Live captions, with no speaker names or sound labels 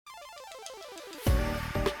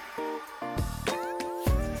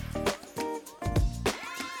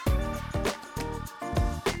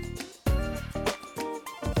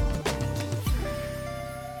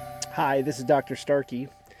Hi, this is Dr. Starkey.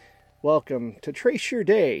 Welcome to Trace Your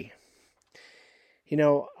Day. You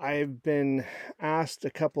know, I've been asked a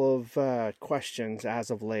couple of questions as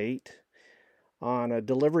of late on a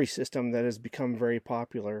delivery system that has become very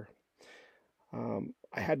popular.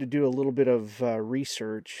 I had to do a little bit of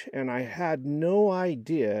research, and I had no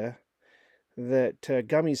idea that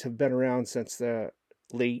gummies have been around since the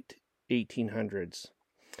late 1800s.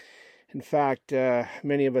 In fact,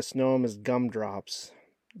 many of us know them as gumdrops.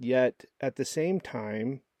 Yet, at the same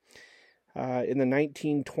time, in the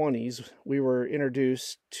 1920s, we were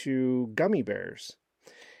introduced to gummy bears.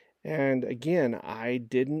 And again, I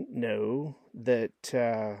didn't know that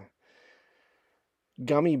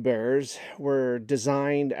gummy bears were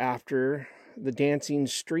designed after the dancing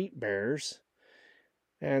street bears.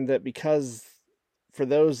 And that because for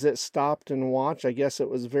those that stopped and watched, I guess it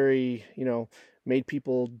was very, made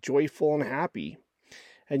people joyful and happy.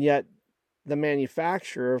 And yet, the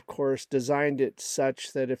manufacturer, of course, designed it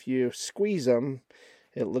such that if you squeeze them,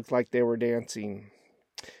 it looked like they were dancing.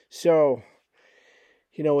 So,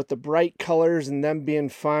 with the bright colors and them being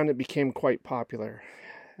fun, it became quite popular.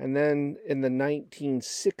 And then in the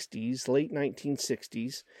 1960s, late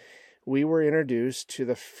 1960s, we were introduced to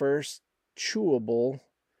the first chewable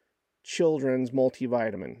children's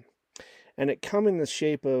multivitamin. And it come in the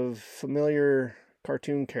shape of familiar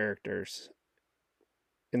cartoon characters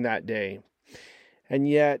in that day. And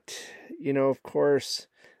yet, of course,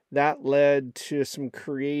 that led to some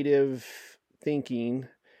creative thinking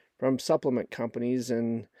from supplement companies,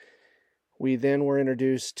 and we then were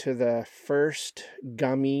introduced to the first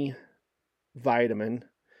gummy vitamin,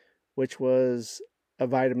 which was a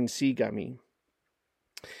vitamin C gummy.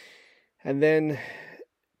 And then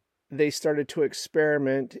they started to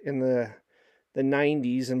experiment in the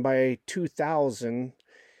 90s, and by 2000,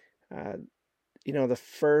 the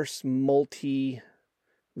first multivitamin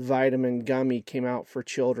gummy came out for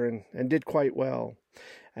children and did quite well.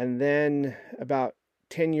 And then about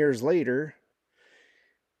 10 years later,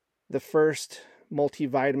 the first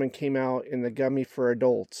multivitamin came out in the gummy for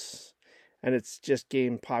adults. And it's just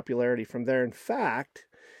gained popularity from there. In fact,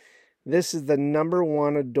 this is the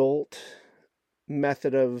 #1 adult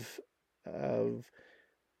method of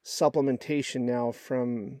supplementation now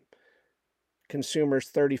from consumers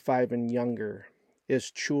 35 and younger, is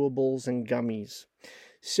chewables and gummies.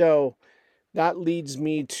 So that leads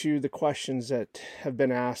me to the questions that have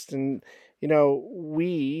been asked. And,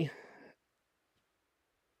 we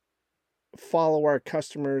follow our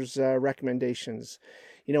customers' recommendations.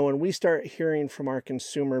 When we start hearing from our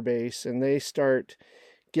consumer base and they start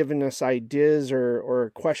giving us ideas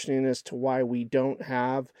or questioning as to why we don't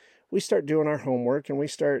have, we start doing our homework and we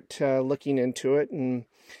start looking into it. And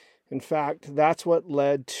in fact, that's what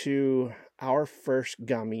led to our first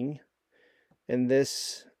gummy in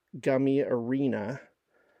this gummy arena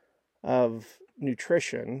of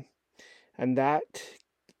nutrition. And that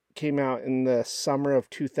came out in the summer of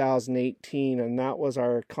 2018, and that was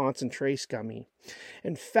our concentrate gummy.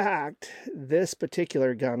 In fact, this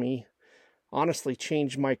particular gummy honestly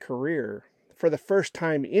changed my career. For the first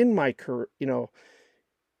time in my career,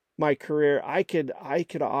 I could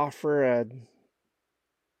offer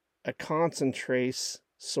a concentrate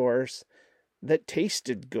source that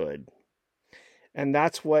tasted good. And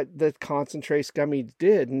that's what the concentrate gummy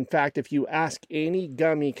did. In fact, if you ask any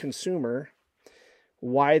gummy consumer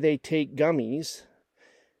why they take gummies,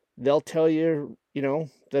 they'll tell you,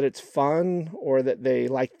 that it's fun, or that they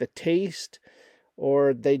like the taste,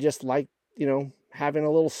 or they just like, having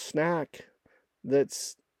a little snack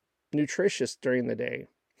that's nutritious during the day.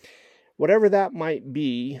 Whatever that might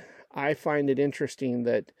be, I find it interesting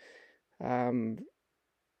that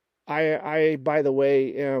I, by the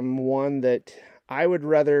way, am one that I would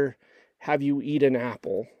rather have you eat an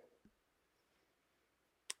apple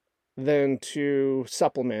than to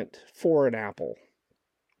supplement for an apple.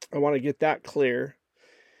 I want to get that clear.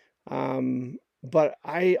 But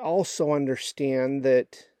I also understand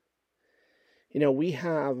that, we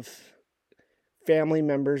have family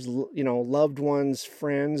members, loved ones,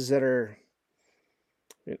 friends that are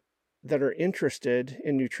interested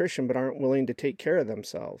in nutrition but aren't willing to take care of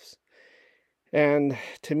themselves. And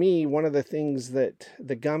to me, one of the things that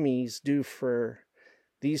the gummies do for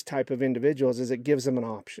these type of individuals is it gives them an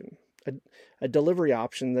option, a delivery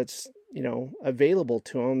option that's, available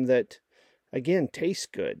to them that, again, tastes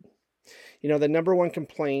good. The #1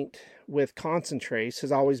 complaint with concentrates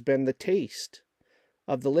has always been the taste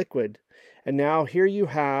of the liquid. And now here you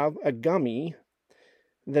have a gummy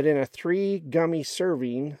that in a 3 gummy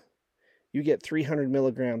serving, you get 300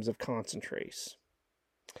 milligrams of concentrates.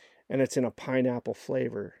 And it's in a pineapple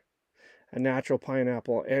flavor. a natural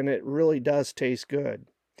pineapple, and it really does taste good.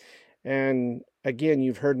 And again,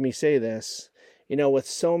 you've heard me say this, with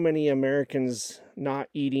so many Americans not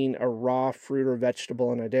eating a raw fruit or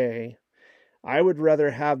vegetable in a day, I would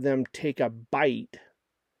rather have them take a bite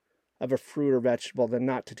of a fruit or vegetable than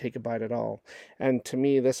not to take a bite at all. And to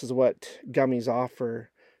me, this is what gummies offer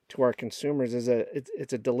to our consumers: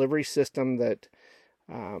 it's a delivery system that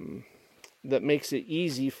that makes it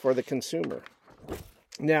easy for the consumer.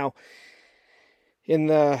 Now, in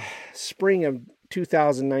the spring of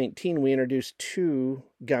 2019, we introduced 2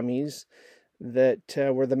 gummies that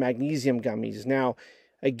were the magnesium gummies. Now,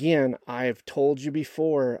 again, I've told you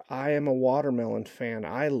before, I am a watermelon fan.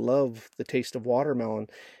 I love the taste of watermelon.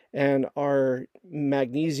 And our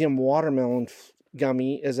magnesium watermelon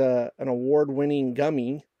gummy is an award-winning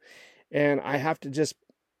gummy. And I have to just,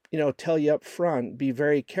 tell you up front, be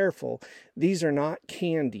very careful. These are not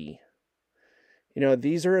candy.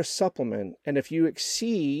 These are a supplement. And if you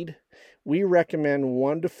exceed, we recommend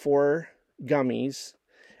 1 to 4 gummies.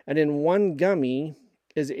 And in 1 gummy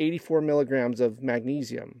is 84 milligrams of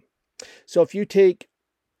magnesium. So if you take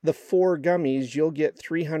the 4 gummies, you'll get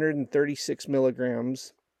 336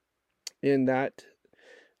 milligrams in that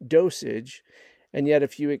dosage. And yet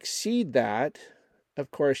if you exceed that,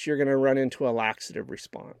 of course, you're going to run into a laxative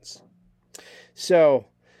response. So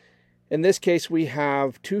in this case, we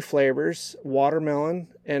have 2 flavors, watermelon.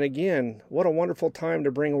 And again, what a wonderful time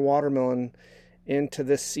to bring a watermelon into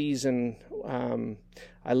this season.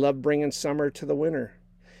 I love bringing summer to the winter.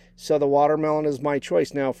 So the watermelon is my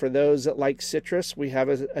choice. Now, for those that like citrus, we have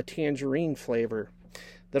a tangerine flavor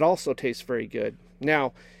that also tastes very good.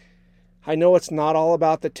 Now, I know it's not all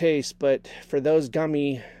about the taste, but for those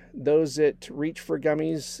that reach for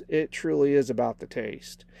gummies, it truly is about the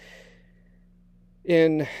taste.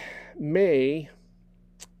 In May,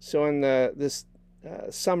 so in this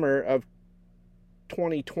summer of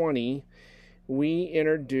 2020, we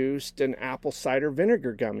introduced an apple cider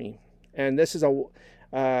vinegar gummy. And this is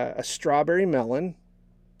a strawberry melon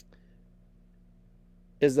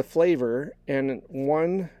is the flavor, and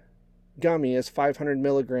 1 gummy is 500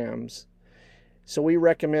 milligrams. So we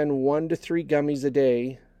recommend 1 to 3 gummies a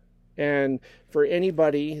day. And for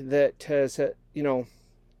anybody that has,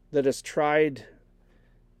 that has tried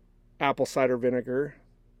apple cider vinegar,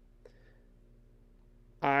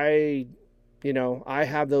 I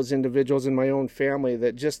have those individuals in my own family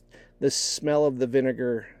that just the smell of the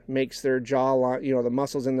vinegar makes their jaw, the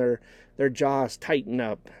muscles in their jaws tighten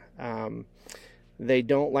up. They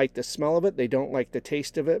don't like the smell of it. They don't like the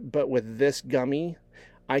taste of it. But with this gummy,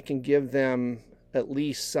 I can give them at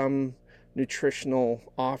least some nutritional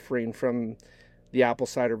offering from the apple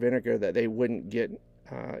cider vinegar that they wouldn't get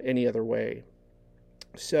any other way.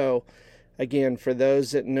 So again, for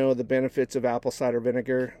those that know the benefits of apple cider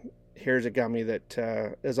vinegar, here's a gummy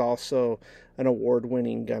that is also an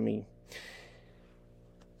award-winning gummy.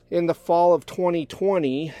 In the fall of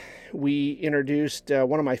 2020, we introduced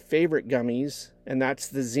one of my favorite gummies, and that's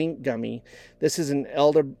the zinc gummy. This is an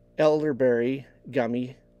elderberry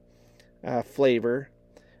gummy flavor,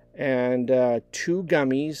 and 2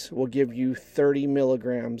 gummies will give you 30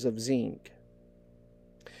 milligrams of zinc.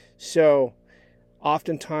 So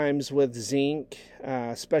oftentimes with zinc,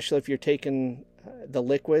 especially if you're taking the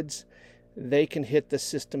liquids, they can hit the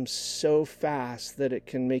system so fast that it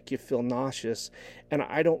can make you feel nauseous. And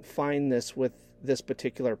I don't find this with this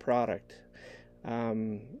particular product.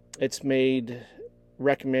 It's made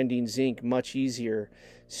recommending zinc much easier.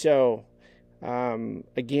 So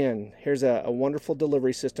again, here's a wonderful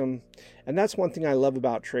delivery system. And that's one thing I love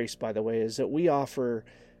about Trace, by the way, is that we offer,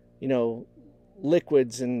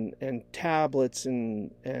 liquids and tablets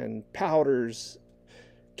and powders,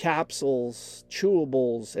 capsules,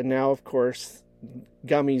 chewables, and now, of course,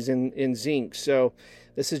 gummies in zinc. So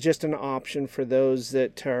this is just an option for those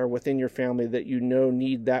that are within your family that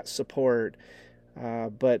need that support,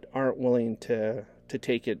 but aren't willing to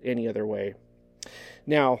take it any other way.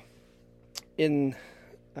 Now, in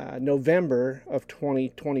November of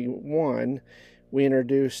 2021, we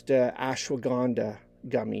introduced ashwagandha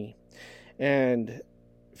gummy. And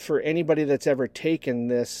for anybody that's ever taken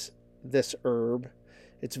this herb,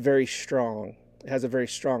 it's very strong. It has a very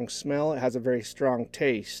strong smell. It has a very strong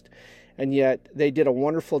taste. And yet they did a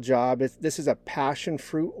wonderful job. This is a passion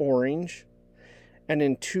fruit orange. And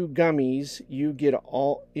in 2 gummies, you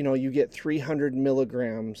get 300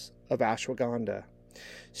 milligrams of ashwagandha.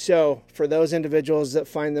 So for those individuals that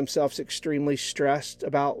find themselves extremely stressed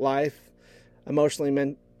about life, emotionally,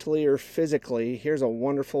 mentally, or physically, here's a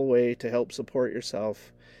wonderful way to help support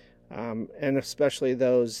yourself. And especially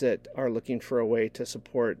those that are looking for a way to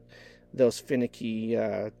support those finicky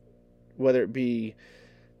whether it be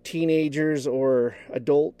teenagers or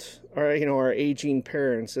adult, or our aging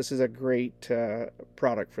parents. This is a great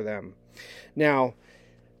product for them. Now,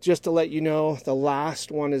 just to let you know, the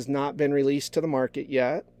last one has not been released to the market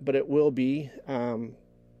yet, but it will be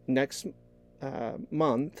next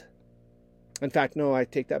month. In fact, no, I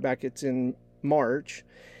take that back. It's in March.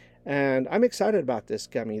 And I'm excited about this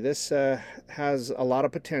gummy. This has a lot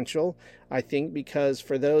of potential, I think, because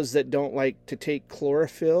for those that don't like to take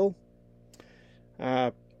chlorophyll,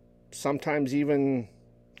 sometimes even,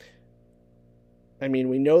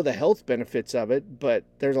 we know the health benefits of it, but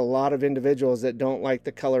there's a lot of individuals that don't like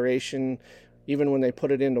the coloration, even when they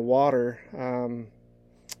put it into water.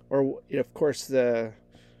 Or, of course,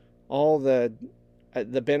 all the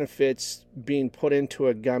benefits being put into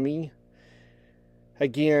a gummy.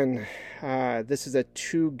 Again, this is a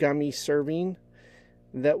 2 gummy serving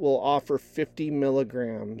that will offer 50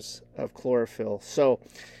 milligrams of chlorophyll. So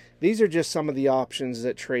these are just some of the options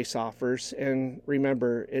that Trace offers. And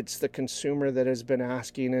remember, it's the consumer that has been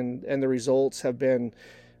asking, and the results have been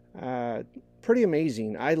pretty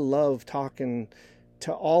amazing. I love talking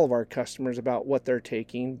to all of our customers about what they're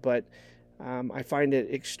taking, but I find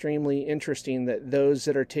it extremely interesting that those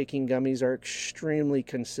that are taking gummies are extremely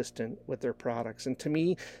consistent with their products. And to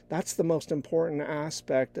me, that's the most important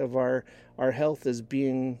aspect of our health, is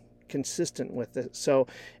being consistent with it. So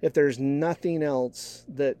if there's nothing else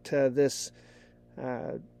that this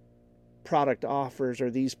product offers, or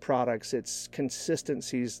these products, it's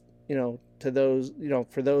consistencies, to those,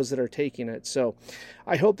 for those that are taking it. So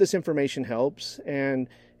I hope this information helps. And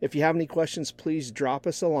if you have any questions, please drop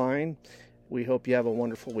us a line. We hope you have a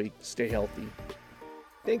wonderful week. Stay healthy.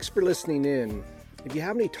 Thanks for listening in. If you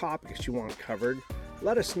have any topics you want covered,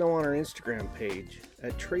 let us know on our Instagram page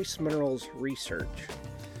at Trace Minerals Research.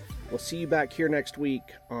 We'll see you back here next week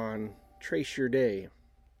on Trace Your Day.